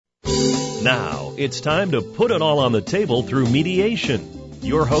Now, it's time to put it all on the table through mediation.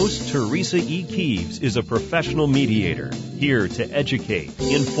 Your host, Teresa E. Keeves, is a professional mediator, here to educate,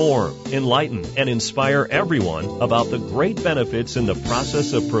 inform, enlighten, and inspire everyone about the great benefits in the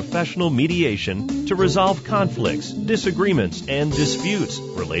process of professional mediation to resolve conflicts, disagreements, and disputes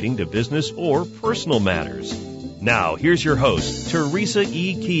relating to business or personal matters. Now, here's your host, Teresa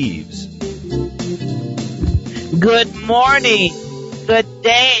E. Keeves. Good morning. Good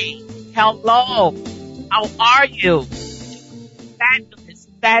day. Hello. How are you?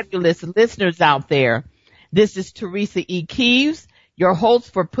 Fabulous listeners out there. This is Teresa E. Keeves, your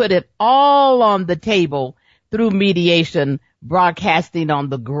host for Put It All on the Table through mediation, broadcasting on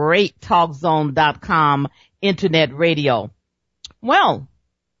the great TalkZone.com internet radio. Well,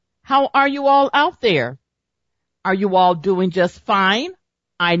 how are you all out there? Are you all doing just fine?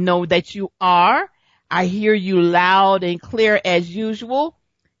 I know that you are. I hear you loud and clear as usual.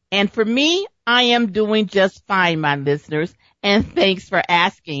 And for me, I am doing just fine, my listeners. And thanks for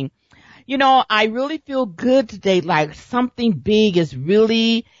asking. You know, I really feel good today, like something big is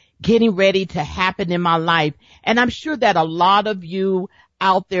really getting ready to happen in my life. And I'm sure that a lot of you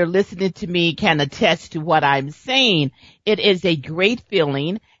out there listening to me can attest to what I'm saying. It is a great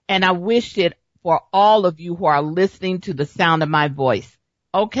feeling, and I wish it for all of you who are listening to the sound of my voice.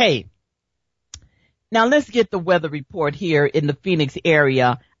 Okay. Now let's get the weather report here in the Phoenix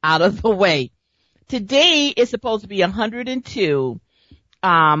area out of the way. Today is supposed to be 102,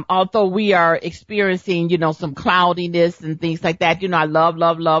 although we are experiencing, some cloudiness and things like that. I love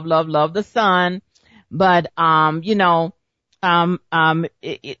the sun, but,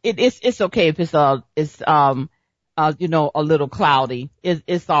 it's okay if it's a little cloudy.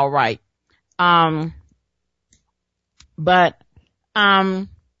 It's all right. I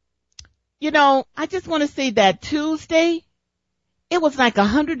just want to say that Tuesday, it was like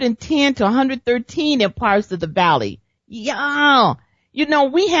 110 to 113 in parts of the valley. Yeah.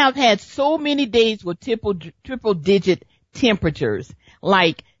 We have had so many days with triple digit temperatures.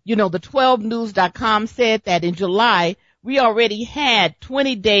 Like, the 12news.com said that in July, we already had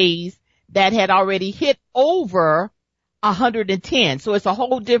 20 days that had already hit over 110. So it's a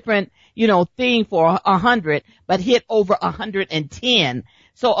whole different, thing for 100, but hit over 110.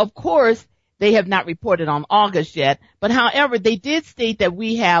 So of course, they have not reported on August yet, but however, they did state that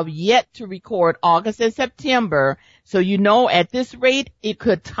we have yet to record August and September. So at this rate, it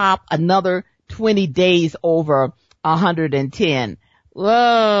could top another 20 days over 110.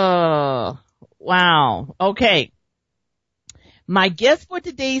 Whoa. Wow. Okay. My guest for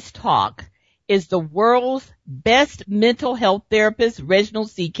today's talk is the world's best mental health therapist, Reginald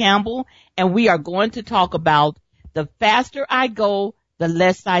C. Campbell, and we are going to talk about the faster I go, the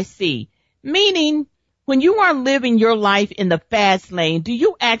less I see. Meaning, when you are living your life in the fast lane, do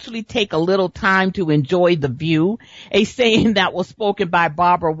you actually take a little time to enjoy the view? A saying that was spoken by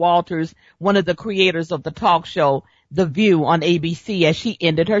Barbara Walters, one of the creators of the talk show, The View on ABC, as she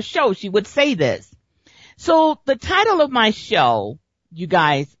ended her show. She would say this. So the title of my show, you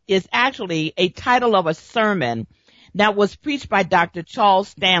guys, is actually a title of a sermon that was preached by Dr. Charles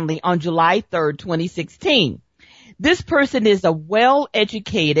Stanley on July 3rd, 2016. This person is a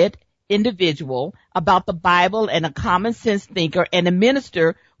well-educated individual about the Bible and a common sense thinker and a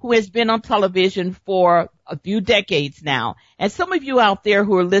minister who has been on television for a few decades now. And some of you out there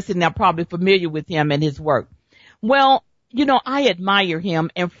who are listening are probably familiar with him and his work. Well, I admire him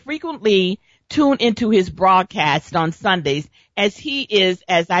and frequently tune into his broadcast on Sundays as he is,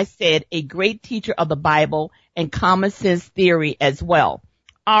 as I said, a great teacher of the Bible and common sense theory as well.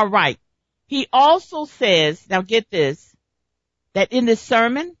 All right. He also says, now get this, that in this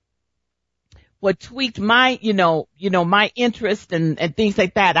sermon, what tweaked my, my interest and things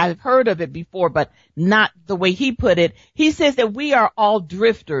like that. I've heard of it before, but not the way he put it. He says that we are all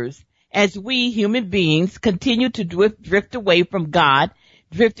drifters as we human beings continue to drift away from God,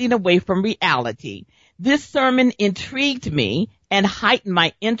 drifting away from reality. This sermon intrigued me and heightened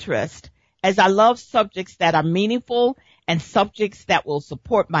my interest as I love subjects that are meaningful and subjects that will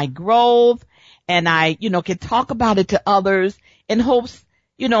support my growth. And I, can talk about it to others in hopes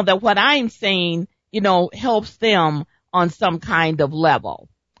that what I'm saying, helps them on some kind of level.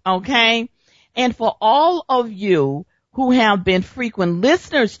 Okay. And for all of you who have been frequent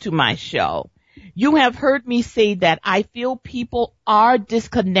listeners to my show, you have heard me say that I feel people are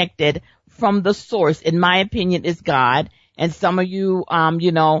disconnected from the source. In my opinion, is God. And some of you,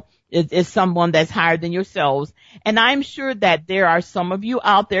 is someone that's higher than yourselves. And I'm sure that there are some of you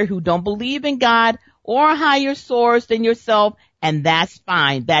out there who don't believe in God or a higher source than yourself, and that's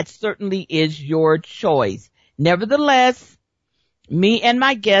fine. That certainly is your choice. Nevertheless, Me and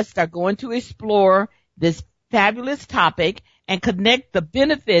my guests are going to explore this fabulous topic and connect the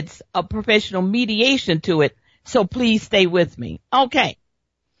benefits of professional mediation to it. So please stay with me. Okay.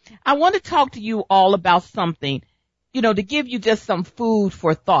 I want to talk to you all about something, to give you just some food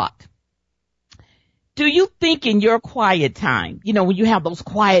for thought. Do you think in your quiet time, when you have those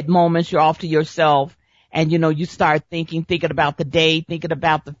quiet moments, you're off to yourself and, you start thinking about the day, thinking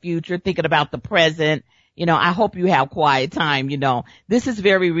about the future, thinking about the present. I hope you have quiet time, This is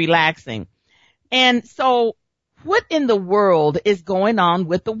very relaxing. And so what in the world is going on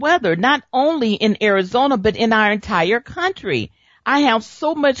with the weather, not only in Arizona, but in our entire country? I have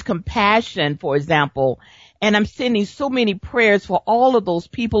so much compassion, for example, and I'm sending so many prayers for all of those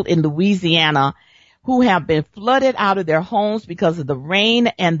people in Louisiana who have been flooded out of their homes because of the rain,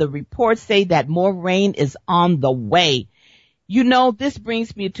 and the reports say that more rain is on the way. This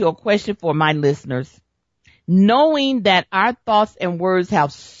brings me to a question for my listeners. Knowing that our thoughts and words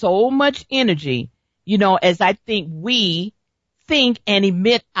have so much energy, as I think we think and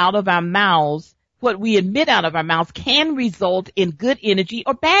emit out of our mouths, what we emit out of our mouths can result in good energy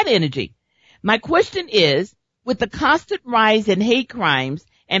or bad energy. My question is, with the constant rise in hate crimes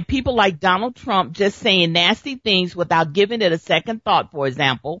and people like Donald Trump just saying nasty things without giving it a second thought, for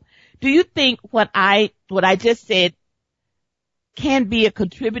example, do you think what I just said can be a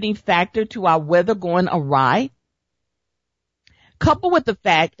contributing factor to our weather going awry? Coupled with the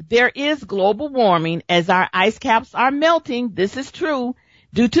fact there is global warming as our ice caps are melting, this is true,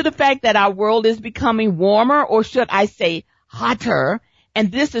 due to the fact that our world is becoming warmer, or should I say hotter,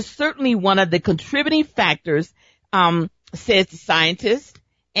 and this is certainly one of the contributing factors, says the scientist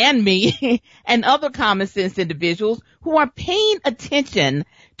and me and other common sense individuals who are paying attention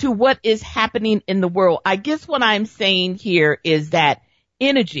to what is happening in the world. I guess what I'm saying here is that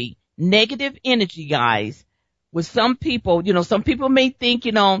energy, negative energy, guys, with some people, some people may think,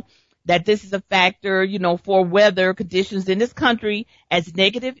 that this is a factor, for weather conditions in this country, as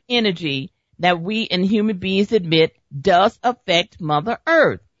negative energy that we and human beings admit does affect Mother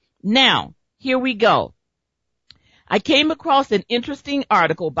Earth. Now, here we go. I came across an interesting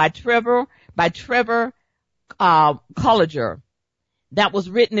article by Trevor Colliger that was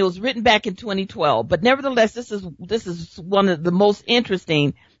written. It was written back in 2012, but nevertheless, this is one of the most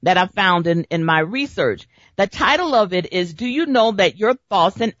interesting that I found in my research. The title of it is, Do You Know That Your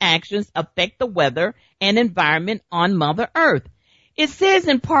Thoughts and Actions Affect the Weather and Environment on Mother Earth? It says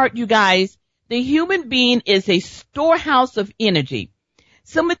in part, you guys, the human being is a storehouse of energy.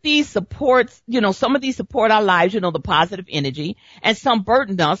 Some of these support our lives, the positive energy, and some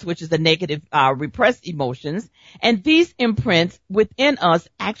burden us, which is the negative, repressed emotions. And these imprints within us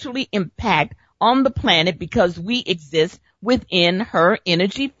actually impact on the planet because we exist within her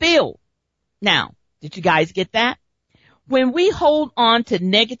energy field. Now, did you guys get that? When we hold on to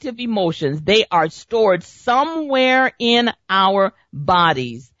negative emotions, they are stored somewhere in our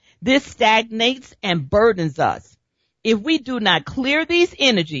bodies. This stagnates and burdens us. If we do not clear these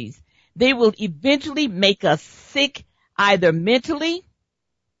energies, they will eventually make us sick, either mentally,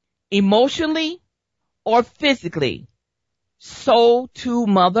 emotionally, or physically. So to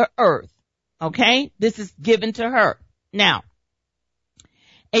Mother Earth. Okay? This is given to her. Now,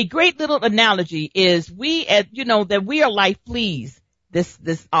 a great little analogy is that we are like fleas,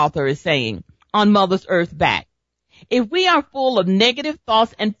 this author is saying, on Mother's Earth back. If we are full of negative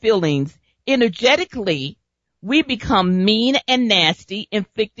thoughts and feelings, energetically, we become mean and nasty,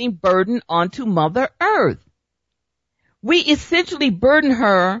 inflicting burden onto Mother Earth. We essentially burden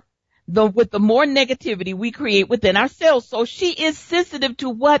her with the more negativity we create within ourselves. So she is sensitive to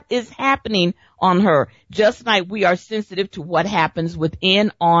what is happening on her, just like we are sensitive to what happens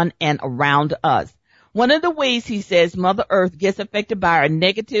within, on, and around us. One of the ways, he says, Mother Earth gets affected by our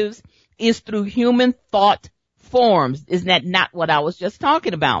negatives is through human thought forms. Isn't that not what I was just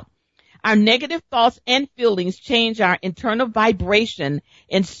talking about? Our negative thoughts and feelings change our internal vibration.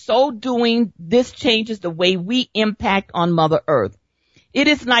 In so doing, this changes the way we impact on Mother Earth. It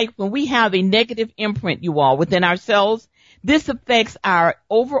is like when we have a negative imprint, you all, within ourselves, this affects our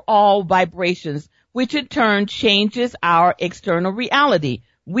overall vibrations, which in turn changes our external reality.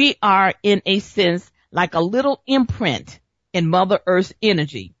 We are, in a sense, like a little imprint in Mother Earth's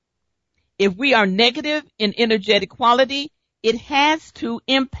energy. If we are negative in energetic quality, it has to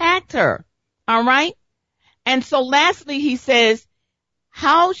impact her. All right? And so lastly, he says,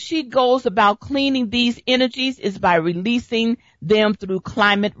 how she goes about cleaning these energies is by releasing them through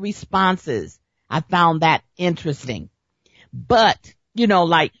climate responses. I found that interesting. But,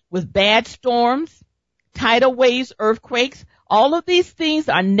 like with bad storms, tidal waves, earthquakes, all of these things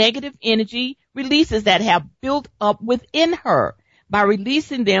are negative energy releases that have built up within her. By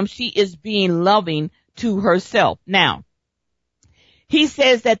releasing them, she is being loving to herself. Now, he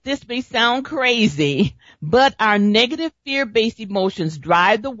says that this may sound crazy, but our negative fear-based emotions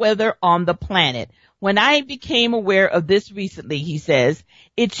drive the weather on the planet. When I became aware of this recently, he says,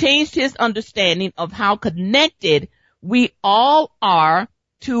 it changed his understanding of how connected we all are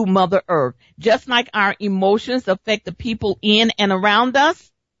to Mother Earth. Just like our emotions affect the people in and around us,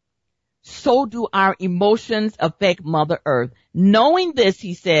 so do our emotions affect Mother Earth. Knowing this,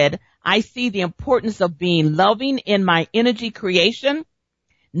 he said, I see the importance of being loving in my energy creation,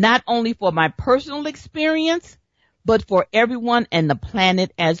 not only for my personal experience, but for everyone and the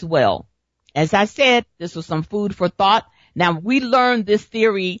planet as well. As I said, this was some food for thought. Now, we learned this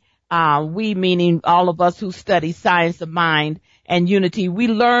theory, we meaning all of us who study science of mind and unity, we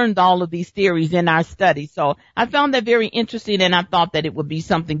learned all of these theories in our study. So I found that very interesting, and I thought that it would be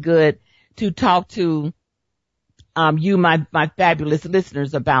something good to talk to you, my fabulous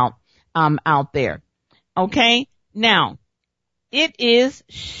listeners, about out there. Okay? Now, it is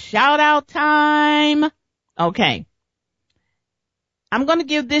shout out time. Okay. I'm going to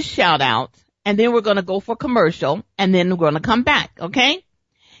give this shout out, and then we're going to go for commercial, and then we're going to come back. Okay?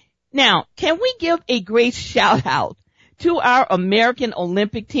 Now, can we give a great shout out to our American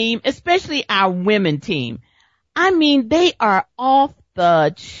Olympic team, especially our women team? I mean, they are off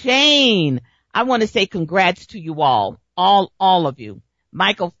the chain. I want to say congrats to you all of you.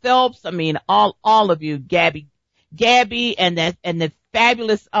 Michael Phelps, I mean, all of you, Gabby, and the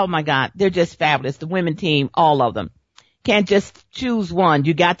fabulous, oh my God, they're just fabulous. The women team, all of them. Can't just choose one.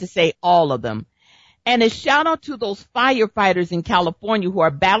 You got to say all of them. And a shout out to those firefighters in California who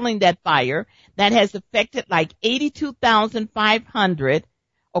are battling that fire that has affected like 82,500,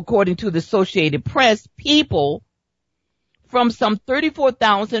 according to the Associated Press, people from some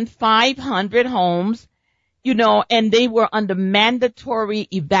 34,500 homes, you know, and they were under mandatory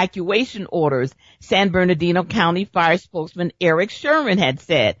evacuation orders, San Bernardino County Fire spokesman Eric Sherman had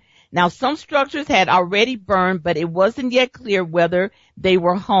said. Now, some structures had already burned, but it wasn't yet clear whether they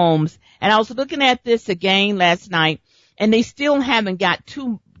were homes. And I was looking at this again last night, and they still haven't got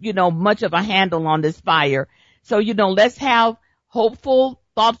too, much of a handle on this fire. So, let's have hopeful,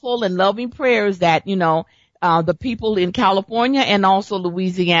 thoughtful, and loving prayers that, the people in California and also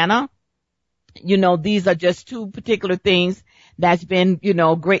Louisiana, these are just two particular things that's been,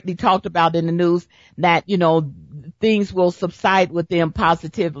 greatly talked about in the news, that, things will subside with them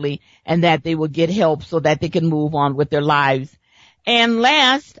positively and that they will get help so that they can move on with their lives. And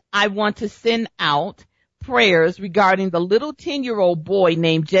last, I want to send out prayers regarding the little 10-year-old boy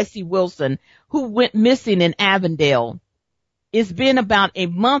named Jesse Wilson who went missing in Avondale. It's been about a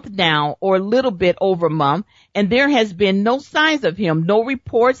month now, or a little bit over a month, and there has been no signs of him, no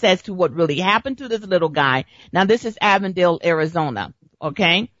reports as to what really happened to this little guy. Now, this is Avondale, Arizona,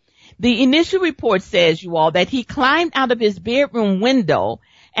 okay? The initial report says, you all, that he climbed out of his bedroom window,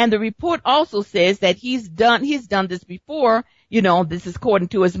 and the report also says that he's done this before, this is according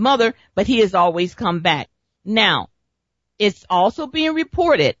to his mother, but he has always come back. Now, it's also being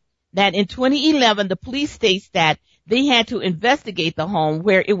reported that in 2011, the police states that they had to investigate the home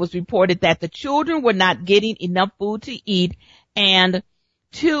where it was reported that the children were not getting enough food to eat, and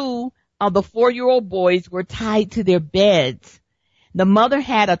 2 of the 4-year-old boys were tied to their beds. The mother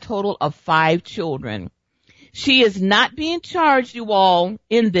had a total of 5 children. She is not being charged, you all,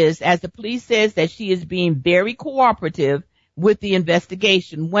 in this, as the police says that she is being very cooperative with the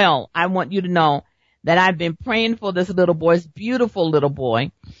investigation. Well, I want you to know that I've been praying for this little boy, this beautiful little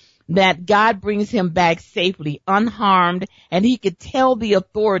boy, that God brings him back safely, unharmed, and he could tell the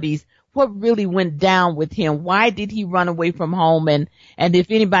authorities what really went down with him. Why did he run away from home, and if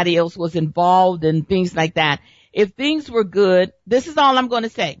anybody else was involved and things like that. If things were good, this is all I'm going to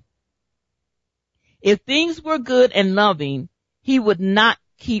say. If things were good and loving, he would not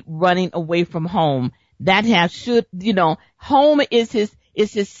keep running away from home. Home is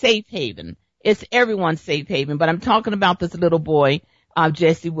his safe haven. It's everyone's safe haven, but I'm talking about this little boy,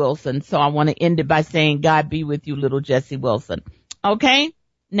 Jesse Wilson. So I want to end it by saying, God be with you, little Jesse Wilson. Okay?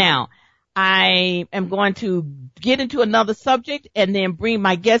 Now, I am going to get into another subject and then bring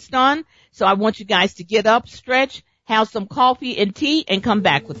my guest on. So I want you guys to get up, stretch, have some coffee and tea, and come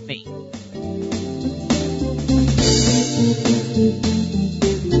back with me.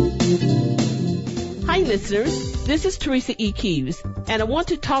 Hi, listeners. This is Teresa E. Keeves, and I want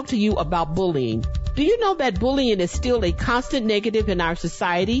to talk to you about bullying. Do you know that bullying is still a constant negative in our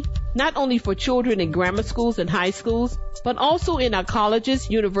society? not only for children in grammar schools and high schools, but also in our colleges,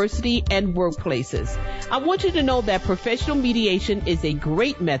 university, and workplaces. I want you to know that professional mediation is a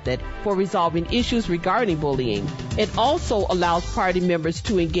great method for resolving issues regarding bullying. It also allows party members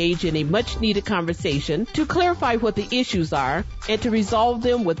to engage in a much-needed conversation to clarify what the issues are and to resolve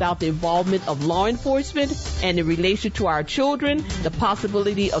them without the involvement of law enforcement and in relation to our children, the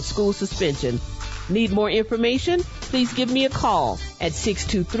possibility of school suspension. Need more information? Please give me a call at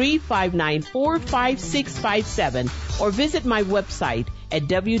 623-594-5657 or visit my website at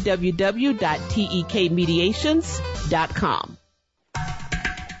www.tekmediations.com.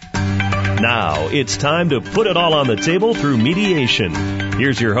 Now it's time to put it all on the table through mediation.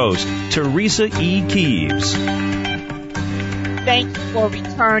 Here's your host, Teresa E. Keeves. Thank you for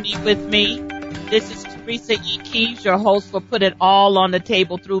returning with me. This is Teresa E. Keeves, your host for Put It All on the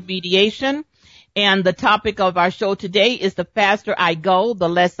Table Through Mediation. And the topic of our show today is the faster I go, the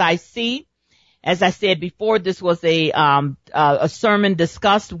less I see. As I said before, this was a sermon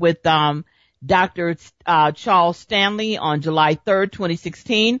discussed with Dr. Charles Stanley on July 3rd,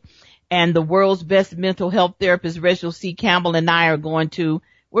 2016. And the world's best mental health therapist, Rachel C. Campbell, and I we're going to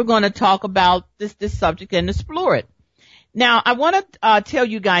talk about this subject and explore it. Now, I want to tell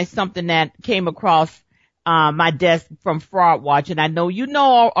you guys something that came across my desk from Fraud Watch, and I know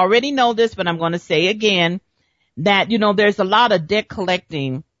already know this, but I'm going to say again that, there's a lot of debt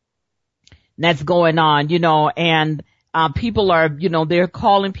collecting that's going on, and people are, they're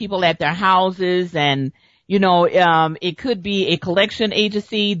calling people at their houses, and, it could be a collection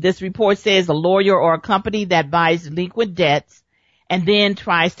agency. This report says a lawyer or a company that buys delinquent debts and then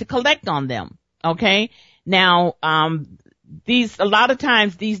tries to collect on them. Okay. Now, a lot of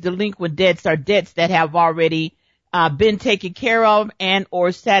times these delinquent debts are debts that have already been taken care of and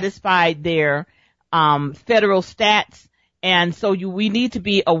or satisfied their federal stats, and so we need to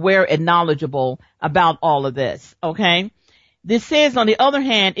be aware and knowledgeable about all of this. Okay, this says, on the other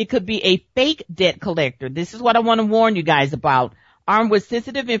hand, it could be a fake debt collector. This is what I want to warn you guys about. Armed with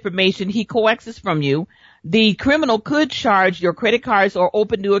sensitive information, he coaxes from you. The criminal could charge your credit cards or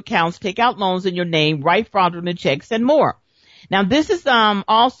open new accounts, take out loans in your name, write fraudulent checks, and more. Now, this is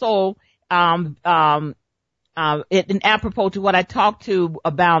also apropos to what I talked to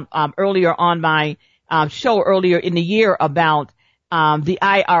about earlier on my show earlier in the year about the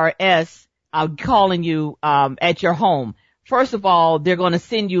IRS calling you at your home. First of all, they're going to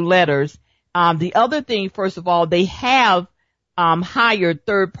send you letters. The other thing, first of all, they have hired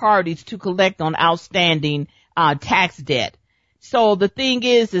third parties to collect on outstanding tax debt. So the thing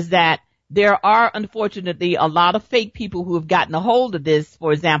is that there are, unfortunately, a lot of fake people who have gotten a hold of this,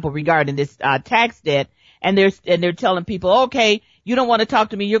 for example, regarding this tax debt, and they're telling people, okay, you don't want to talk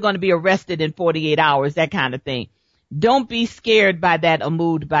to me, you're going to be arrested in 48 hours, that kind of thing. Don't be scared by that or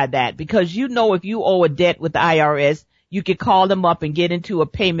moved by that, because if you owe a debt with the IRS, you can call them up and get into a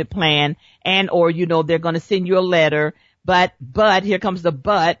payment plan, and or they're going to send you a letter. But here comes the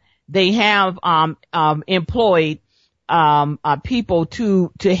but. They have employed people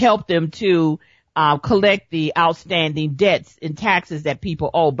to help them to collect the outstanding debts and taxes that people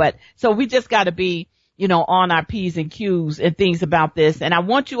owe. But so we just got to be on our P's and Q's and things about this. And I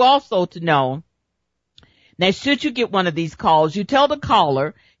want you also to know that should you get one of these calls, you tell the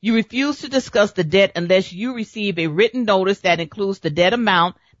caller you refuse to discuss the debt unless you receive a written notice that includes the debt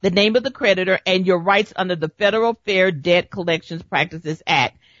amount, the name of the creditor, and your rights under the Federal Fair Debt Collections Practices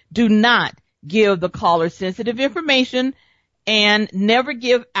Act. Do not give the caller sensitive information and never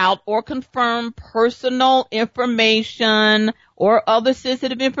give out or confirm personal information or other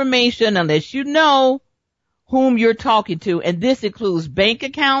sensitive information unless you know whom you're talking to. And this includes bank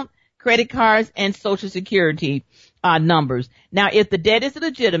account, credit cards, and Social Security numbers. Now, if the debt is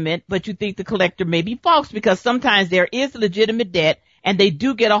legitimate, but you think the collector may be false, because sometimes there is legitimate debt and they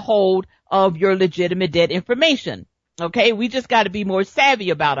do get a hold of your legitimate debt information. Okay, we just got to be more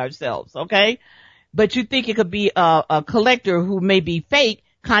savvy about ourselves. Okay, but you think it could be a collector who may be fake,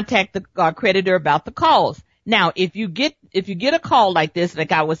 contact the creditor about the calls. Now, if you get a call like this,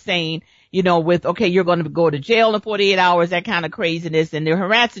 like I was saying, with, okay, you're going to go to jail in 48 hours, that kind of craziness, and they're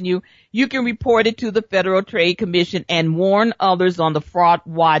harassing you, you can report it to the Federal Trade Commission and warn others on the Fraud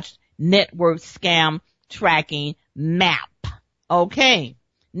Watch Network Scam Tracking Map. Okay.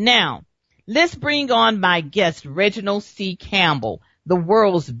 Now, let's bring on my guest, Reginald C. Campbell, the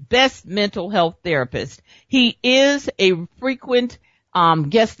world's best mental health therapist. He is a frequent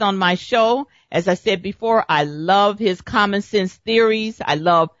guest on my show. As I said before, I love his common sense theories. I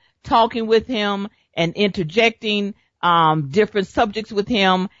love talking with him and interjecting different subjects with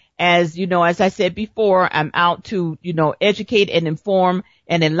him. As you know, as I said before, I'm out to, educate and inform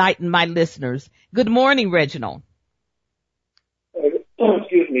and enlighten my listeners. Good morning, Reginald.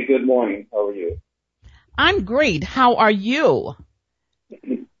 Excuse me. Good morning. How are you? I'm great. How are you?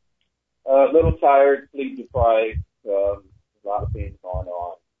 A little tired, sleep deprived, a lot of things going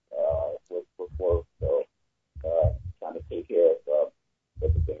on with work, so trying to take care of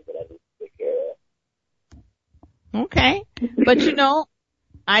everything that I need to take care of. Okay. But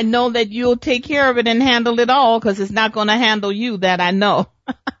I know that you'll take care of it and handle it all because it's not going to handle you. That I know.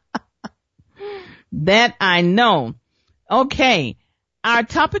 That I know. Okay. Our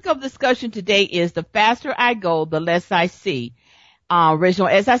topic of discussion today is the faster I go, the less I see.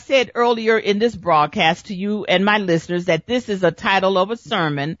 Reginald, as I said earlier in this broadcast to you and my listeners, that this is a title of a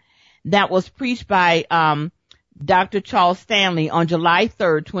sermon that was preached by Dr. Charles Stanley on July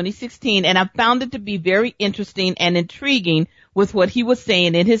 3rd, 2016, and I found it to be very interesting and intriguing with what he was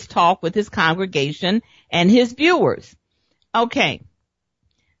saying in his talk with his congregation and his viewers. Okay.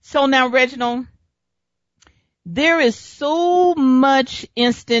 So now, Reginald, there is so much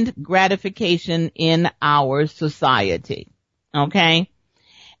instant gratification in our society. Okay?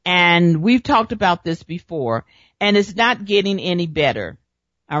 And we've talked about this before, and it's not getting any better.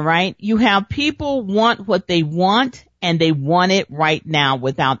 All right? You have people want what they want, and they want it right now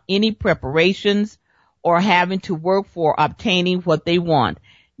without any preparations or having to work for obtaining what they want.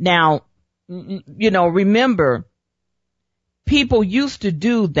 Now, remember, people used to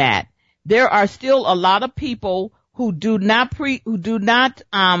do that. There are still a lot of people who do not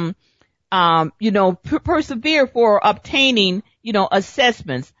persevere for obtaining,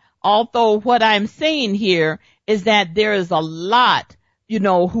 assessments. Although what I'm saying here is that there is a lot,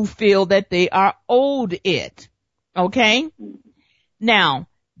 who feel that they are owed it. Okay? Now,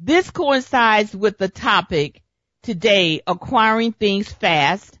 this coincides with the topic today, acquiring things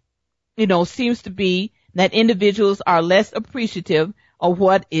fast, seems to be that individuals are less appreciative of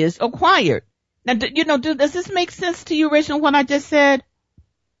what is acquired. Now, does this make sense to you, Reginald, what I just said?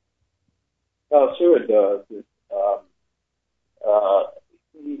 Oh, sure it does.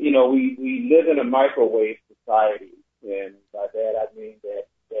 We live in a microwave society, and by that I mean that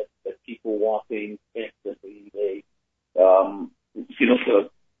people want things instantly. They,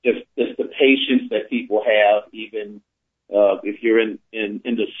 just the patience that people have, even if you're in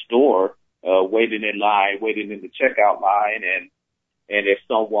the store, waiting in the checkout line, and if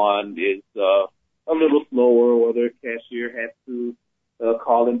someone is a little slower, or their cashier has to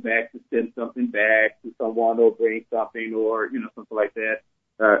call them back to send something back to someone or bring something, or something like that.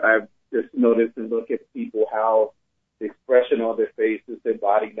 I've just noticed and look at people, how the expression on their faces, their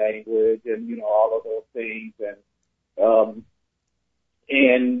body language, and all of those things,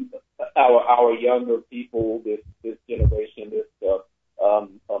 and our younger people, this generation,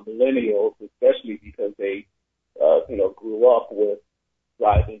 millennials, especially because they grew up with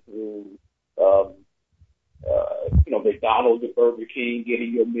driving through McDonald's or Burger King,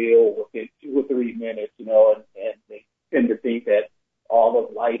 getting your meal within 2 or 3 minutes, and they tend to think that all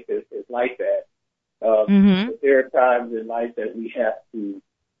of life is like that. But there are times in life that we have to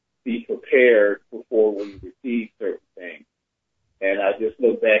be prepared before we receive certain things. And I just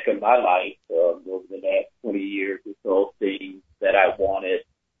look back at my life over the last 20 years or so, things that I wanted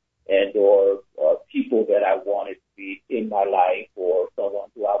or people that I wanted to be in my life, or someone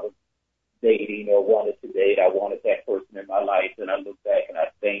who I was dating or wanted to date. I wanted that person in my life, and I look back and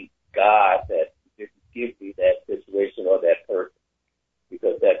I thank God that He didn't give me that situation or that person,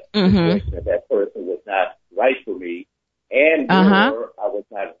 because that situation or that person was not right for me, and or I was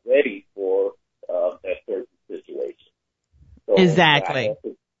not ready for that certain situation. So exactly. I had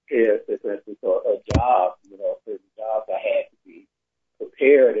to prepare, for instance, a job, certain jobs I had to be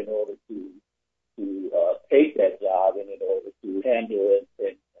prepared in order to take that job, and in order to handle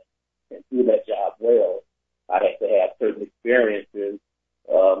it and do that job well. I had to have certain experiences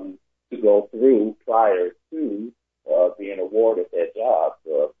to go through prior to being awarded that job,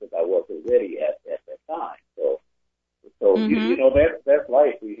 because I wasn't ready at that time. So that's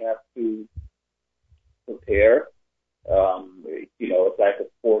life. We have to prepare. It's like a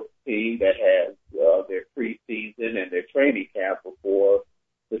sports team that has their preseason and their training camp before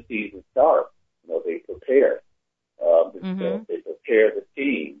the season starts. They prepare. They prepare the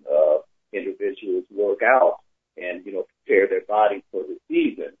team. Individuals work out and prepare their bodies for the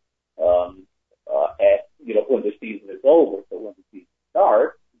season. When the season is over, so when the season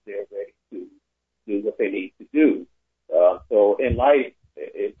starts, they're ready to do what they need to do. So in life,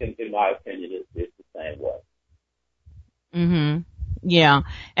 in my opinion, it's the same way. Yeah.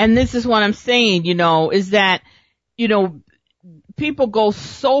 And this is what I'm saying, is that, people go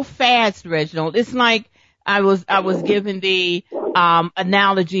so fast, Reginald. It's like I was given the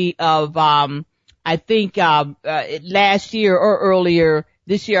analogy of I think last year or earlier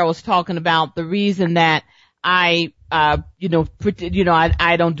this year I was talking about the reason that I don't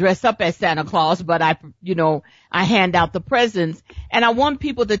dress up as Santa Claus, but I hand out the presents, and I want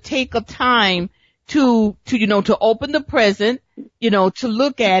people to take a time to open the present, to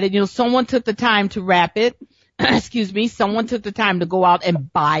look at it. Someone took the time to wrap it. Excuse me. Someone took the time to go out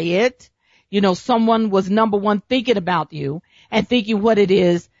and buy it. Someone was number one thinking about you and thinking what it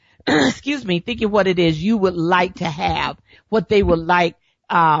is, thinking what it is you would like to have, what they would like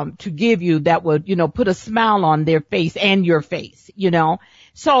to give you that would, put a smile on their face and your face,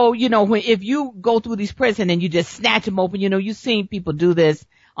 So, if you go through these presents and you just snatch them open, you've seen people do this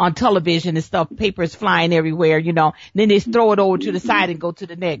on television and stuff, papers flying everywhere, then they throw it over to the side and go to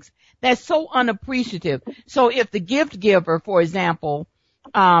the next. That's so unappreciative. So if the gift giver, for example,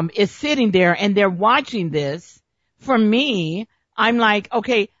 is sitting there and they're watching this, for me, I'm like,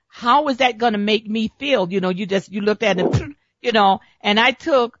 okay, how is that going to make me feel? You looked at it, and I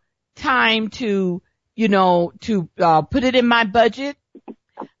took time to put it in my budget,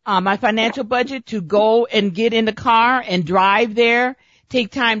 my financial budget, to go and get in the car and drive there,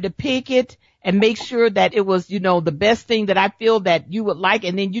 take time to pick it and make sure that it was, the best thing that I feel that you would like.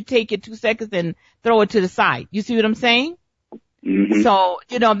 And then you take it 2 seconds and throw it to the side. You see what I'm saying? Mm-hmm. So,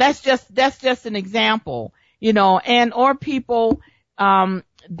 that's just an example, or people,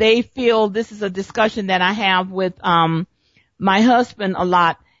 they feel, this is a discussion that I have with, my husband a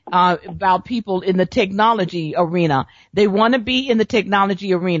lot, about people in the technology arena. They want to be in the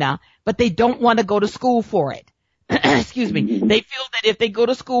technology arena, but they don't want to go to school for it. Excuse me. They feel that if they go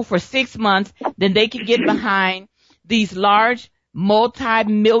to school for 6 months, then they can get behind these large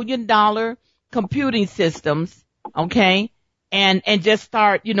multi-million-dollar computing systems, okay, and just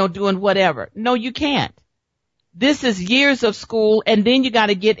start, doing whatever. No, you can't. This is years of school, and then you got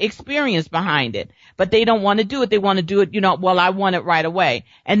to get experience behind it. But they don't want to do it. They want to do it, well, I want it right away.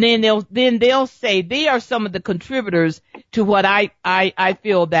 And then they'll say they are some of the contributors to what I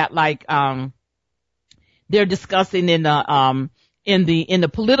feel that like they're discussing in the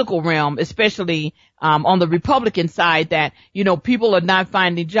political realm, especially on the Republican side, that people are not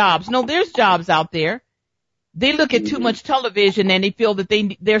finding jobs. No, there's jobs out there. They look at too much television and they feel that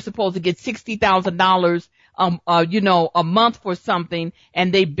they're supposed to get $60,000 a month for something,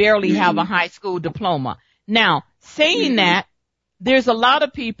 and they barely have a high school diploma. Now, saying that, there's a lot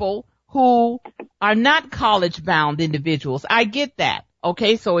of people who are not college-bound individuals. I get that.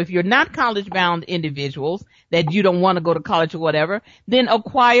 Okay, so if you're not college-bound individuals, that you don't want to go to college or whatever, then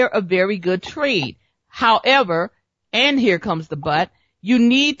acquire a very good trade. However, and here comes the but, you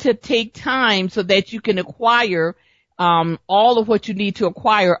need to take time so that you can acquire all of what you need to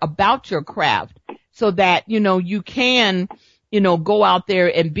acquire about your craft, so that, you can, go out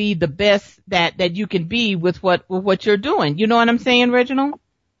there and be the best that you can be with what you're doing. You know what I'm saying, Reginald?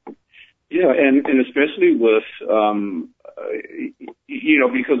 Yeah, and especially with,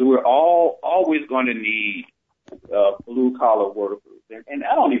 because we're always going to need blue collar workers, and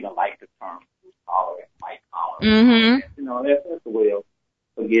I don't even like the term blue collar and white collar. Mm-hmm. That's the way of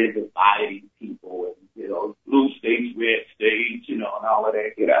forgetting dividing people, and blue states, red states, and all of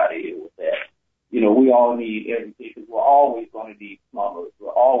that. Get out of here with that. We all need everything, because we're always going to need plumbers. We're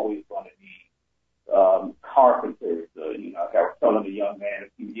always going to need carpenters. I was telling a young man a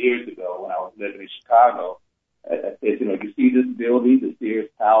few years ago when I was living in Chicago, I said, you see this building, the Sears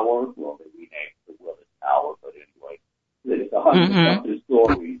Tower? Well, they renamed it the Willis Tower, but anyway, it's 100-something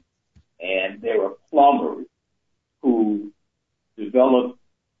stories, and there are plumbers who developed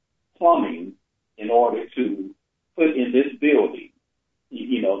plumbing in order to put in this building.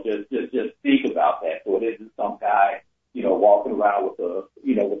 Just think about that. So it isn't some guy, walking around with a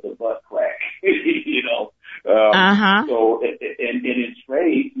butt crack, So, and in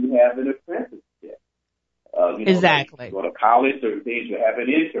trade, you have an apprenticeship. Exactly. You go to college, certain things you have an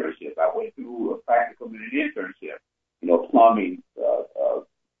internship. I went through a practicum and an internship. Plumbing,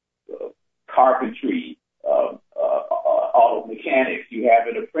 carpentry, auto mechanics. You have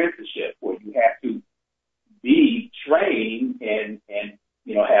an apprenticeship where you have to be trained and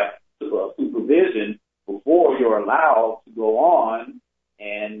have supervision before you're allowed to go on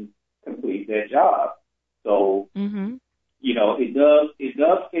and complete that job. So, it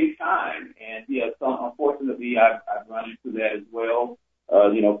does take time, and unfortunately, I've run into that as well.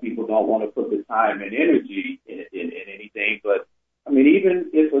 People don't want to put the time and energy in anything, but I mean,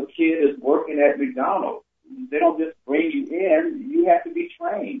 even if a kid is working at McDonald's, they don't just bring you in. You have to be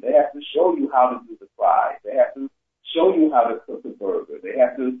trained. They have to show you how to do the fries. They have to show you how to cook a burger. They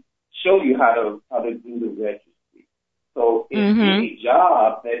have to show you how to do the registry. So in any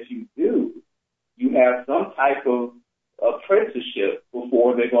job that you do, you have some type of apprenticeship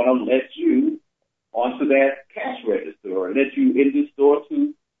before they're going to let you onto that cash register or let you in the store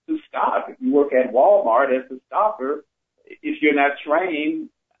to stock. If you work at Walmart as a stocker, if you're not trained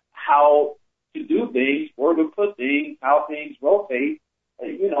how to do things, where to put things, how things rotate,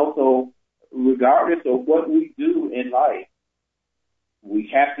 so regardless of what we do in life, we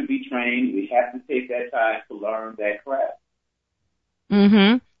have to be trained. We have to take that time to learn that craft.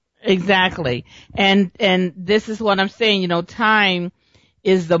 Exactly. And this is what I'm saying, time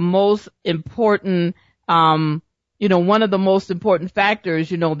is the most important, one of the most important factors,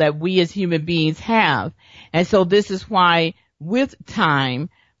 that we as human beings have. And so this is why with time,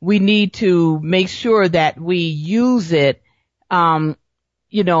 we need to make sure that we use it, at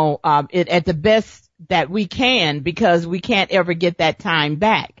the best that we can, because we can't ever get that time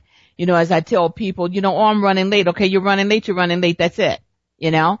back. As I tell people, I'm running late. Okay, you're running late. That's it.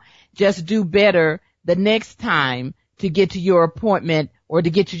 Just do better the next time to get to your appointment or to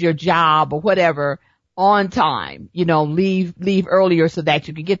get to your job or whatever on time. Leave earlier so that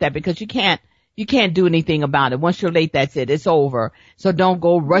you can get that, because you can't do anything about it. Once you're late, that's it. It's over. So don't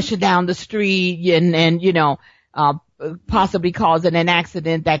go rushing down the street and possibly causing an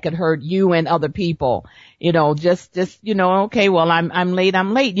accident that could hurt you and other people. Okay, well, I'm late,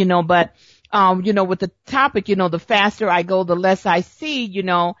 but, with the topic, the faster I go, the less I see,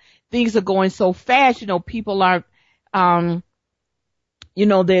 things are going so fast, people aren't,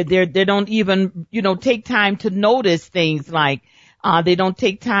 they don't even, take time to notice things like, they don't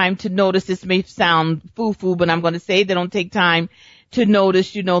take time to notice, this may sound foo-foo, but I'm going to say they don't take time to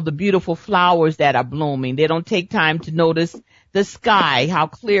notice, the beautiful flowers that are blooming. They don't take time to notice the sky, how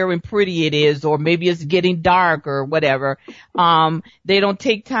clear and pretty it is, or maybe it's getting dark or whatever. They don't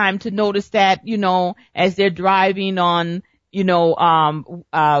take time to notice that, as they're driving on,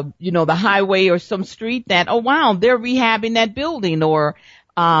 the highway or some street that, oh wow, they're rehabbing that building, or,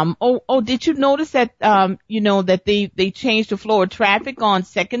 did you notice that, that they changed the flow of traffic on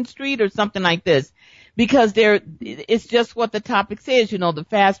 2nd Street or something like this? Because it's just what the topic says, the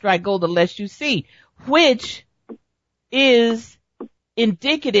faster I go, the less you see, which is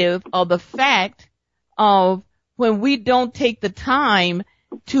indicative of the fact of when we don't take the time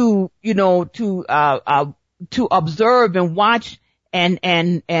to observe and watch and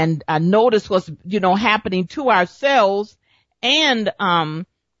notice what's, happening to ourselves and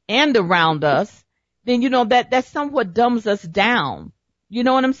around us, then, that somewhat dumbs us down. You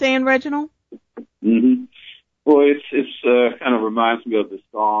know what I'm saying, Reginald? Well, it's kind of reminds me of the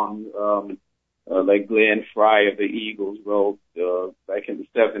song, like Glenn Frey of the Eagles wrote, back in the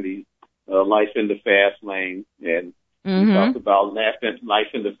 70s, Life in the Fast Lane. And he talked about life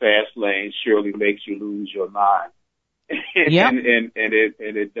in the fast lane surely makes you lose your mind. Yep. and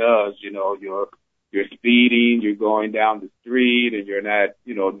it does, you're speeding, you're going down the street and you're not,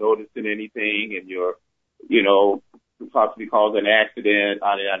 noticing anything, and you're, possibly cause an accident,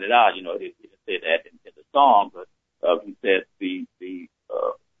 he didn't say that in the song, but, he said the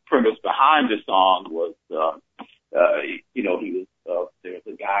premise behind the song was, he was, there was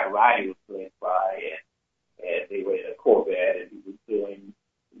a guy riding with Glenn Frey, and they were in a Corvette, and he was doing,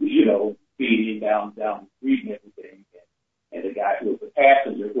 speeding down the street and everything, and the guy who was the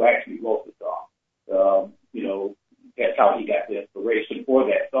passenger who actually wrote the song, that's how he got the inspiration for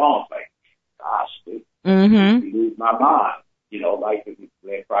that song. Like, gosh, we lose my mind. Like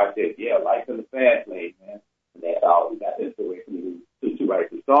Glenn Frey said, yeah, life in the fast lane, man. And that's how he got the inspiration to write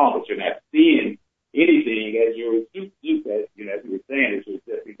the song. But you're not seeing anything as you're, as you were saying, as you're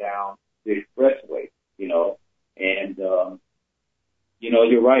stepping down the expressway, and,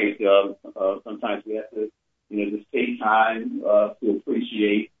 you're right. Sometimes we have to, just take time to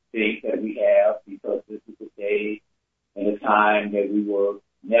appreciate things that we have, because this is a day and a time that we will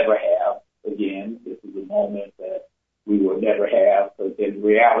never have again. This is a moment that we will never have, because in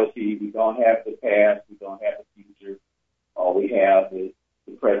reality, we don't have the past, we don't have the future. All we have is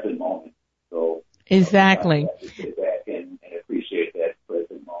the present moment. So exactly. We have to sit back and appreciate that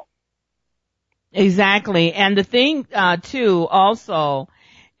present moment. Exactly. And the thing, too, also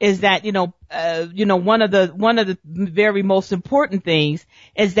is that, one of the very most important things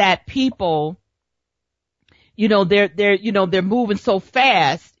is that people, they're moving so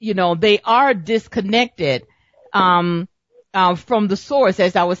fast, they are disconnected, from the source,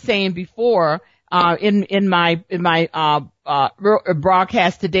 as I was saying before, in my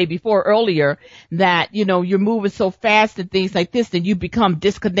broadcast today before earlier, that, you're moving so fast and things like this, that you become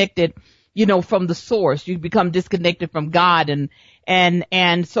disconnected from the source. You become disconnected from God,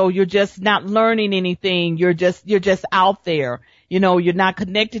 and so you're just not learning anything. You're just out there. You're not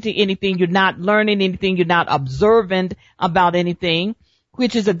connected to anything. You're not learning anything. You're not observant about anything,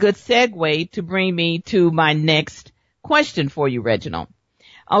 which is a good segue to bring me to my next question for you, Reginald.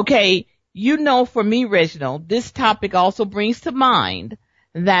 Okay. For me, Reginald, this topic also brings to mind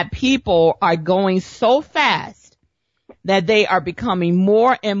that people are going so fast that they are becoming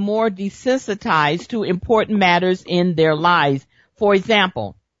more and more desensitized to important matters in their lives. For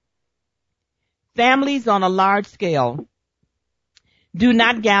example, families on a large scale do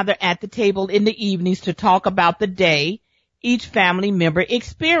not gather at the table in the evenings to talk about the day each family member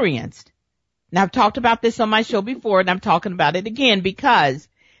experienced. Now, I've talked about this on my show before, and I'm talking about it again because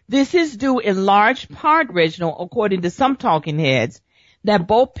this is due in large part, Reginald, according to some talking heads, that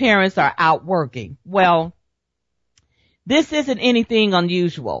both parents are out working. Well, this isn't anything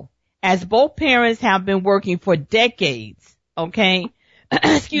unusual, as both parents have been working for decades, okay?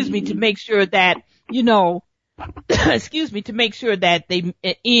 To make sure that, to make sure that they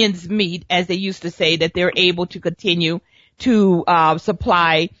ends meet, as they used to say, that they're able to continue to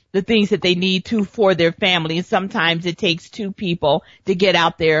supply the things that they need to for their family. And sometimes it takes two people to get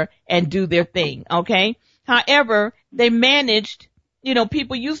out there and do their thing, okay? However, they managed,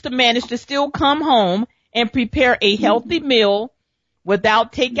 people used to manage to still come home and prepare a healthy meal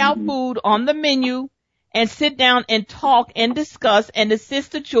without takeout food on the menu and sit down and talk and discuss and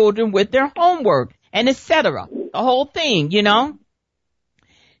assist the children with their homework and etc. The whole thing,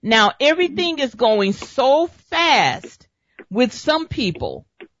 Now, everything is going so fast with some people,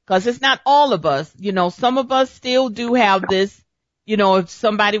 because it's not all of us. Some of us still do have this, if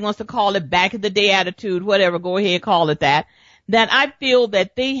somebody wants to call it back in the day attitude, whatever, go ahead, call it that I feel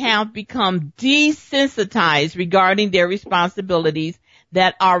that they have become desensitized regarding their responsibilities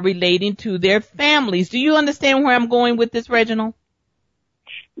that are relating to their families. Do you understand where I'm going with this, Reginald?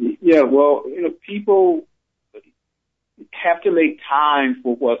 Yeah, well, people have to make time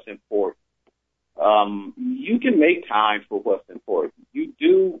for what's important. You can make time for what's important. You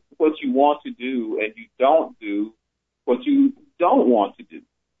do what you want to do, and you don't do what you don't want to do.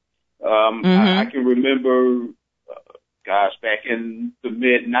 I can remember, back in the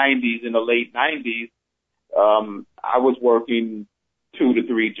mid-'90s, in the late '90s, I was working 2 to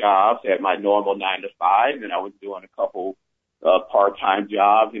 3 jobs at my normal 9 to 5, and I was doing a couple part-time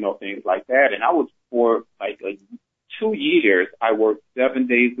jobs, things like that. And I was for like 2 years, I worked 7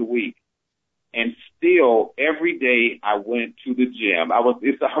 days a week. And still, every day I went to the gym.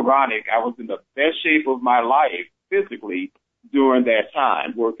 It's ironic, I was in the best shape of my life physically during that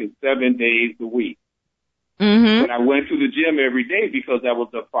time, working 7 days a week. But I went to the gym every day because that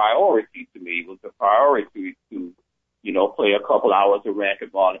was a priority to me. It was a priority to, play a couple hours of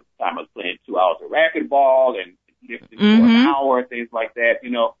racquetball. At the time I was playing 2 hours of racquetball and lifting for an hour, things like that,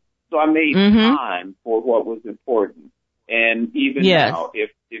 So I made time for what was important. And even now,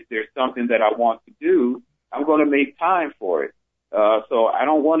 if there's something that I want to do, I'm going to make time for it. So I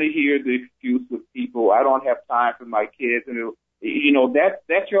don't want to hear the excuse with people, I don't have time for my kids. And,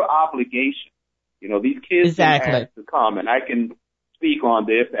 that's your obligation. These kids have to come, and I can speak on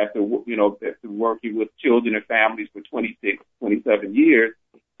this after working with children and families for 26, 27 years.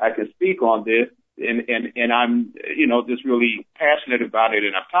 I can speak on this, and I'm, just really passionate about it,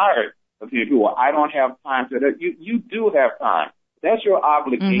 and I'm tired of hearing people, I don't have time for that. You do have time. That's your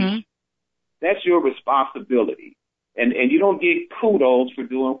obligation. That's your responsibility. And you don't get kudos for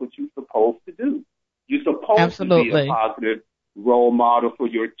doing what you're supposed to do. You're supposed to be a positive role model for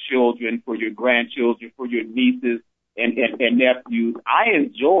your children, for your grandchildren, for your nieces and nephews. I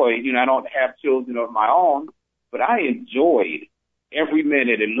enjoy, I don't have children of my own, but I enjoyed every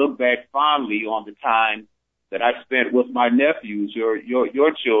minute and look back fondly on the time that I spent with my nephews,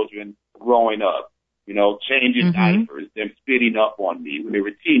 your children growing up, changing diapers, them spitting up on me when they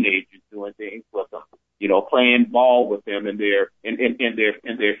were teenagers, doing things with them, playing ball with them and their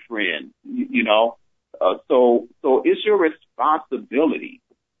friends, So it's your responsibility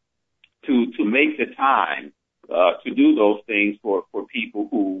to make the time to do those things for people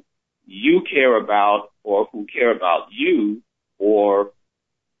who you care about or who care about you or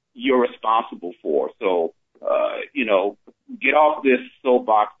you're responsible for. So, get off this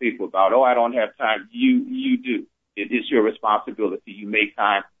soapbox, people, about, I don't have time. You do. It's your responsibility. You make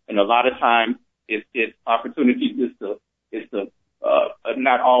time. And a lot of times it's opportunities. It's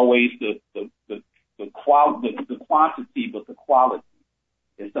not always the quantity, but the quality.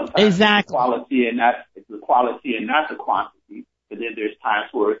 And sometimes it's the quality and not the quantity. But then there's times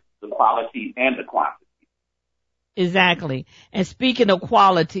where it's the quality and the quantity. Exactly. And speaking of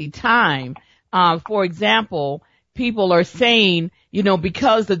quality time, for example, people are saying,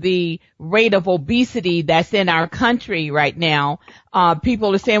 because of the rate of obesity that's in our country right now,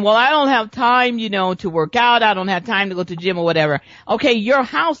 people are saying, well, I don't have time, to work out. I don't have time to go to the gym or whatever. Okay, your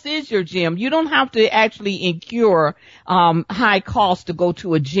house is your gym. You don't have to actually incur high costs to go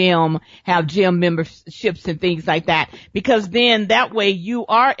to a gym, have gym memberships and things like that, because then that way you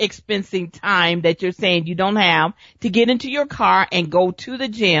are expensing time that you're saying you don't have to get into your car and go to the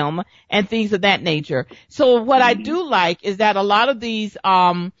gym and things of that nature. So what I do like is that a lot of these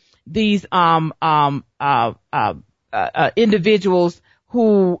individuals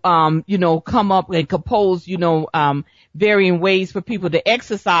who, come up and compose, varying ways for people to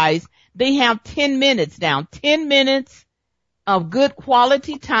exercise, they have 10 minutes now, 10 minutes of good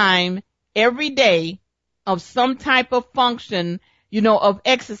quality time every day of some type of function, of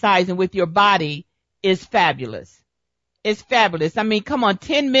exercising with your body is fabulous. It's fabulous. I mean, come on,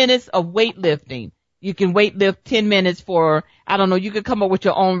 10 minutes of weightlifting. You can weightlift 10 minutes for, I don't know, you could come up with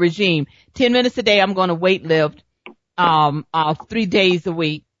your own regime. 10 minutes a day, I'm going to weightlift, 3 days a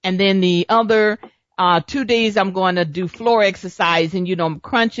week. And then the other, 2 days, I'm going to do floor exercise and,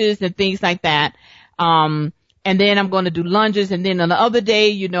 crunches and things like that. And then I'm going to do lunges. And then on the other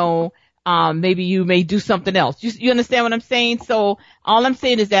day, maybe you may do something else. You understand what I'm saying? So all I'm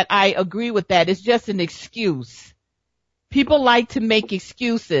saying is that I agree with that. It's just an excuse. People like to make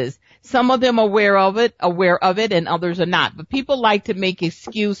excuses. Some of them are aware of it, and others are not. But people like to make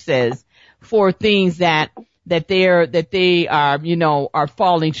excuses for things that they are, are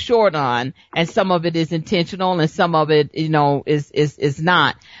falling short on. And some of it is intentional and some of it, is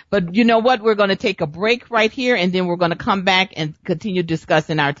not. But you know what? We're going to take a break right here and then we're going to come back and continue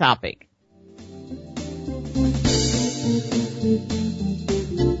discussing our topic.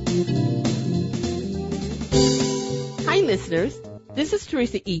 Hi, listeners. This is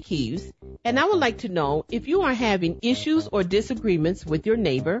Teresa E. Keeves, and I would like to know if you are having issues or disagreements with your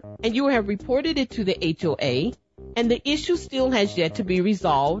neighbor and you have reported it to the HOA and the issue still has yet to be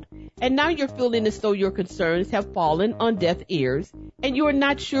resolved, and now you're feeling as though your concerns have fallen on deaf ears and you are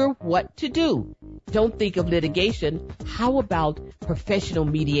not sure what to do. Don't think of litigation. How about professional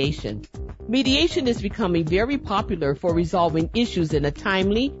mediation? Mediation is becoming very popular for resolving issues in a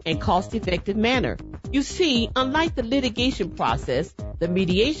timely and cost-effective manner. You see, unlike the litigation process, the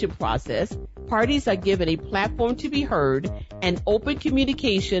mediation process, parties are given a platform to be heard and open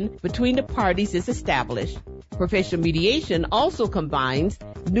communication between the parties is established. Professional mediation also combines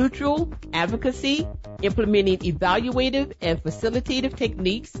neutral advocacy, implementing evaluative and facilitative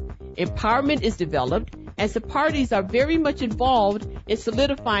techniques. Empowerment is developed as the parties are very much involved in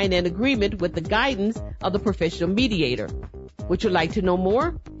solidifying an agreement with the guidance of the professional mediator. Would you like to know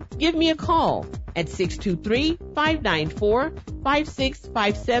more? Give me a call at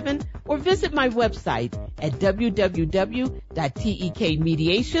 623-594-5657 or visit my website at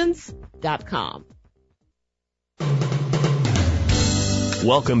www.tekmediations.com.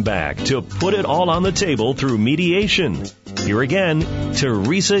 Welcome back to Put It All on the Table Through Mediation. Here again,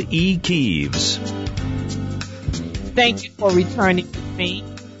 Teresa E. Keeves. Thank you for returning with me.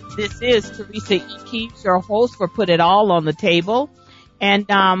 This is Teresa E. Keeves, your host for Put It All on the Table. And,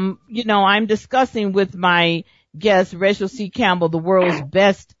 I'm discussing with my guest, Rachel C. Campbell, the world's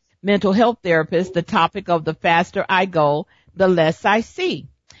best mental health therapist, the topic of the faster I go, the less I see.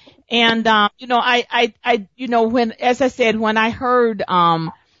 And, when I heard,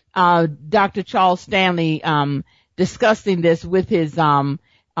 Dr. Charles Stanley, discussing this with his, to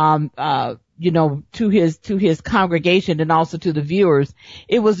his congregation and also to the viewers,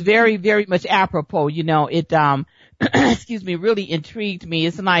 it was very, very much apropos. It, really intrigued me.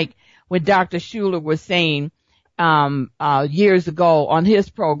 It's like when Dr. Schuler was saying, years ago on his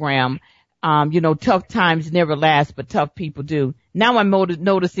program, tough times never last, but tough people do. Now I'm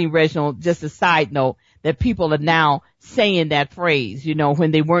noticing, Reginald, just a side note, that people are now saying that phrase,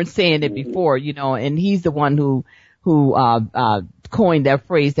 when they weren't saying it before, and he's the one who coined that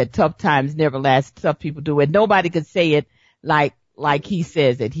phrase that tough times never last, tough people do. And nobody could say it like he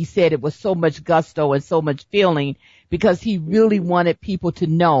says it. He said it with so much gusto and so much feeling because he really wanted people to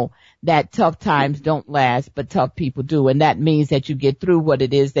know that tough times don't last, but tough people do. And that means that you get through what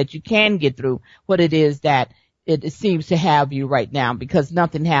it is that you can get through, what it is that it seems to have you right now, because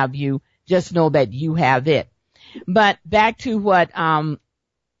nothing have you. Just know that you have it. But back to what,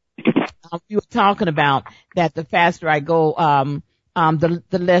 you were talking about, that the faster I go, the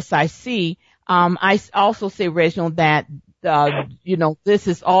less I see. I also say, Reginald, that, this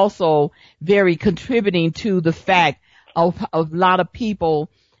is also very contributing to the fact of a lot of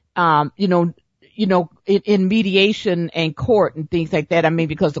people, in mediation and court and things like that. I mean,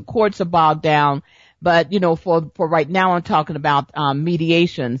 because the courts are bogged down. But, for right now, I'm talking about,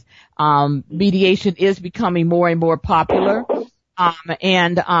 mediations. Mediation is becoming more and more popular.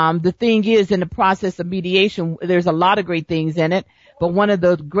 The thing is, in the process of mediation, there's a lot of great things in it. But one of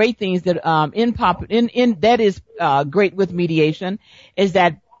the great things that, that is, great with mediation is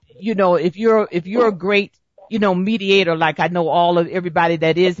that, if you're a great, mediator, like I know everybody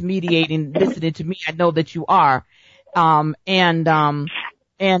that is mediating, listening to me, I know that you are. And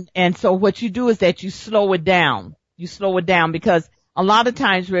so what you do is that you slow it down. You slow it down because a lot of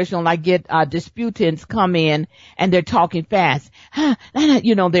times, Reginald, I get, disputants come in and they're talking fast.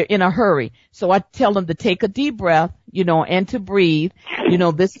 They're in a hurry. So I tell them to take a deep breath, and to breathe.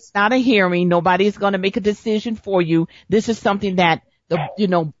 This is not a hearing. Nobody's going to make a decision for you. This is something that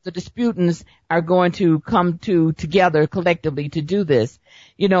the disputants are going to come together collectively to do this.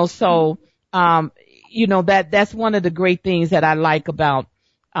 So, that's one of the great things that I like about,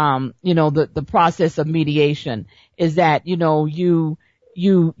 the process of mediation is that, you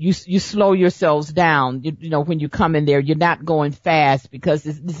slow yourselves down. When you come in there, you're not going fast because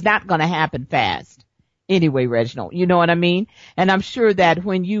it's not going to happen fast. Anyway, Reginald, you know what I mean? And I'm sure that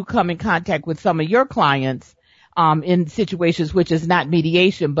when you come in contact with some of your clients, in situations which is not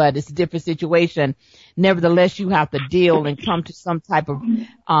mediation, but it's a different situation, nevertheless, you have to deal and come to some type of,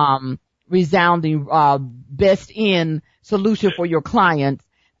 resounding, best in solution for your clients.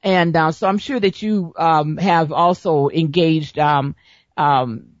 And, so I'm sure that you, have also engaged,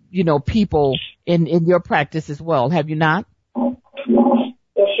 people in your practice as well. Have you not? Well,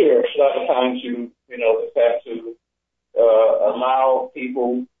 sure. A lot of times you have to, allow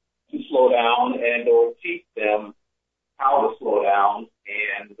people to slow down and or teach them how to slow down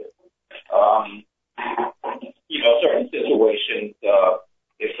and, certain situations,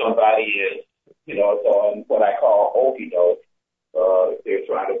 if somebody is, on what I call okey-doke, if they're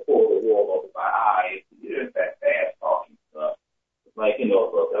trying to pull the wool over my eyes, it's that fast talking stuff. Like,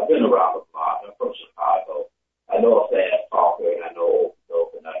 look, I've been around the block. I'm from Chicago. I know a fast talker and I know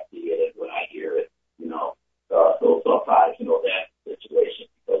okey-doke and I see it when I hear it, so sometimes, that situation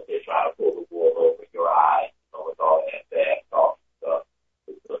because they're trying to pull the wool over your eyes, with all that fast talking stuff.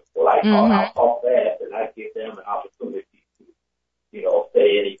 Well, I'll talk fast and I give them an opportunity to,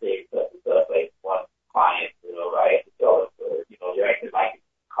 say anything such and such, like one client, right? Tell us, you're acting like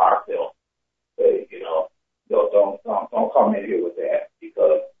a car film. Don't come in here with that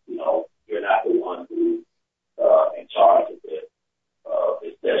because, you're not the one who's in charge of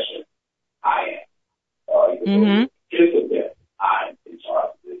this session. I am. I'm in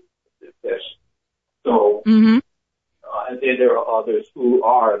charge of this session. So, and then there are others who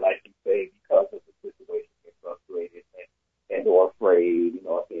are, like you say, because of the situation, they're frustrated and or afraid,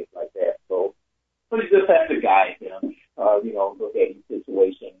 things like that. So, but you just have to guide them, look at each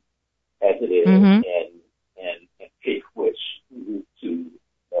situation as it is and pick which route to,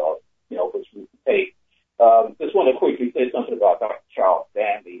 which route to take. Just want to quickly say something about Dr. Charles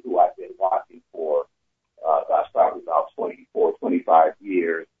Stanley, who I've been watching for, probably about 24, 25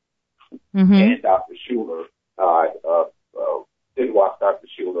 years. And Dr. Schuler, didn't watch Dr.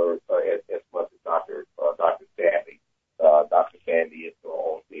 Schuler as much as Dr. Stanley. Dr. Stanley is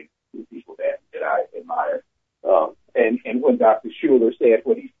the two people that I admire. And when Dr. Schuler said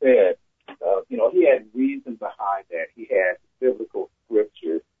what he said, he had reason behind that. He had biblical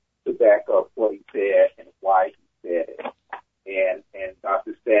scriptures to back up what he said and why he said it. And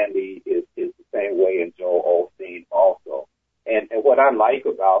Dr. Stanley is the same way, and Joel Osteen also. And what I like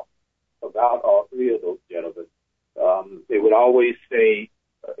about all three of those gentlemen, they would always say,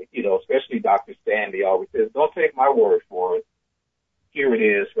 especially Dr. Stanley always says, don't take my word for it. Here it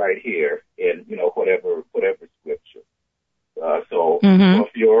is right here in, whatever scripture. So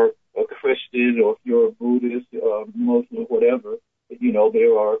if you're a Christian or if you're a Buddhist, Muslim, whatever,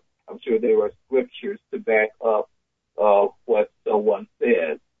 I'm sure there are scriptures to back up what someone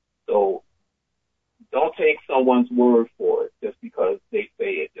says. So don't take someone's word for it just because they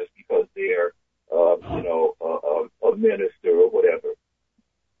say it, just because they're, a minister or whatever.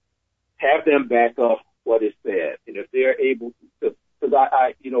 Have them back up what is said. And if they're able to, because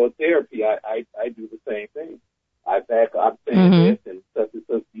I in therapy, I do the same thing. I back up saying this and such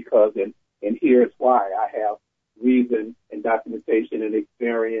because, and here's why. I have reason and documentation and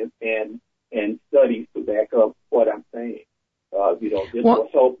experience and studies to back up what I'm saying. This will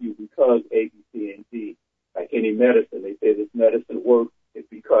help you because A, B, C, and D. Like any medicine, they say this medicine works. It's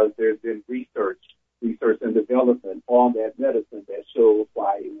because there's been research and development on that medicine that shows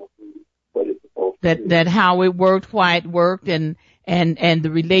why it will do what it's supposed to do. That how it worked, why it worked, and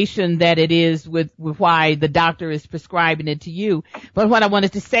the relation that it is with why the doctor is prescribing it to you. But what I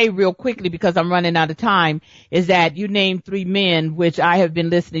wanted to say real quickly, because I'm running out of time, is that you named 3 men, which I have been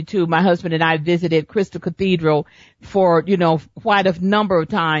listening to. My husband and I visited Crystal Cathedral for, quite a number of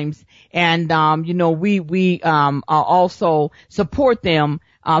times. And, we also support them,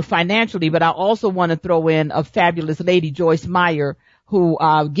 financially, but I also want to throw in a fabulous lady, Joyce Meyer, who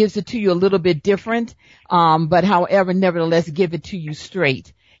gives it to you a little bit different, but however, nevertheless, give it to you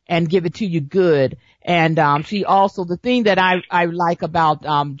straight and give it to you good. And she also, the thing that I like about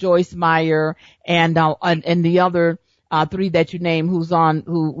Joyce Meyer and the other 3 that you named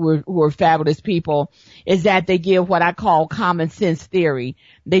who are fabulous people, is that they give what I call common sense theory.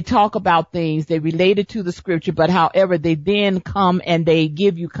 They talk about things, they relate it to the scripture, but however, they then come and they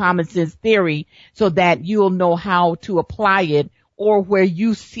give you common sense theory so that you'll know how to apply it, or where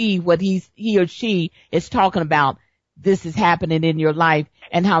you see what he or she is talking about, this is happening in your life,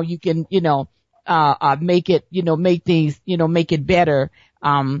 and how you can, make it, make things, make it better,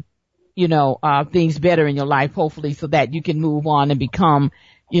 things better in your life, hopefully, so that you can move on and become,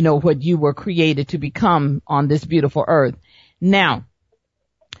 what you were created to become on this beautiful earth. Now,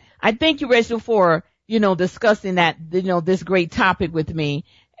 I thank you, Rachel, for, discussing that, this great topic with me.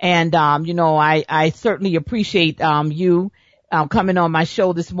 And, I certainly appreciate, you, coming on my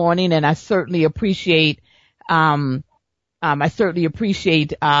show this morning, and I certainly appreciate, my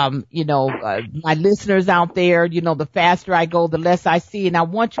listeners out there. The faster I go, the less I see, and I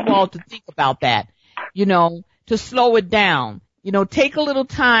want you all to think about that, to slow it down, take a little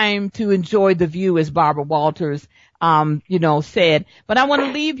time to enjoy the view, as Barbara Walters, said. But I want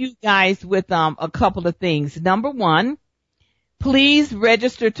to leave you guys with, a couple of things. Number 1, please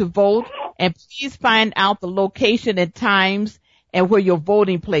register to vote, and please find out the location and times and where your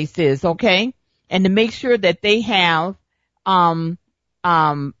voting place is, okay? And to make sure that they have, enough,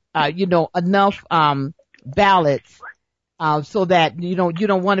 ballots, so that, you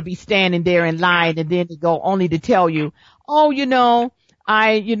don't want to be standing there in line and then to go only to tell you, we're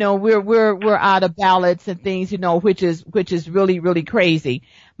out of ballots and things, which is really, really crazy.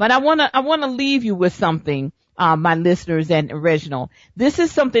 But I want to leave you with something, my listeners and Reginald. This is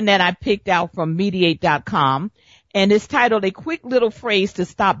something that I picked out from Mediate.com, and it's titled "A Quick Little Phrase to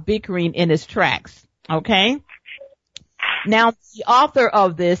Stop Bickering in Its Tracks." Okay? Now, the author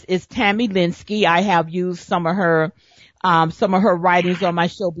of this is Tammy Linsky. I have used some of her writings on my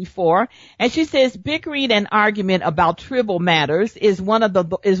show before. And she says, bickering and argument about trivial matters is one of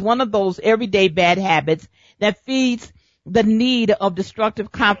those everyday bad habits that feeds the need of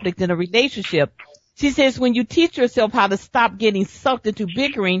destructive conflict in a relationship. She says, when you teach yourself how to stop getting sucked into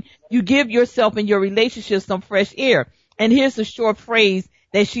bickering, you give yourself and your relationship some fresh air. And here's a short phrase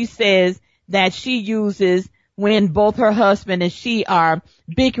that she says that she uses when both her husband and she are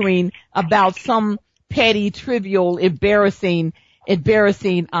bickering about some petty, trivial, embarrassing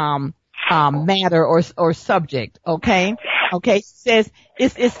matter or subject. Okay? Okay. She says,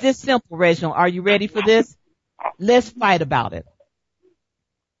 it's this simple, Reginald. Are you ready for this? Let's fight about it.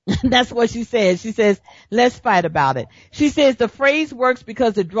 That's what she says. She says, let's fight about it. She says the phrase works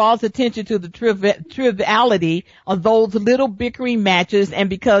because it draws attention to the triviality of those little bickering matches, and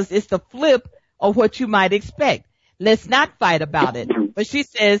because it's the flip of what you might expect. Let's not fight about it. But she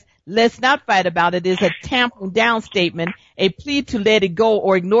says, let's not fight about it is a tamping down statement, a plea to let it go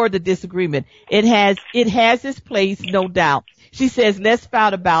or ignore the disagreement. It has its place, no doubt. She says, let's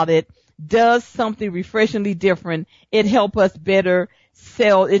fight about it does something refreshingly different. It helps us better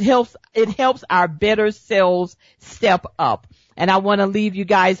sell. It helps our better selves step up. And I want to leave you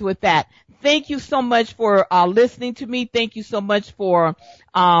guys with that. Thank you so much for listening to me. Thank you so much for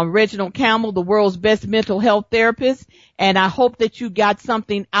Reginald Campbell, the world's best mental health therapist. And I hope that you got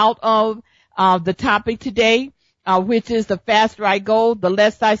something out of the topic today, which is the faster I go, the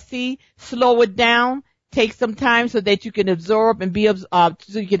less I see. Slow it down. Take some time so that you can absorb and be observant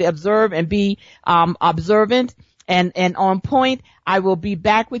and on point. I will be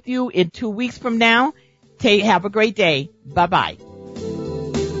back with you in 2 weeks from now. Have a great day. Bye bye.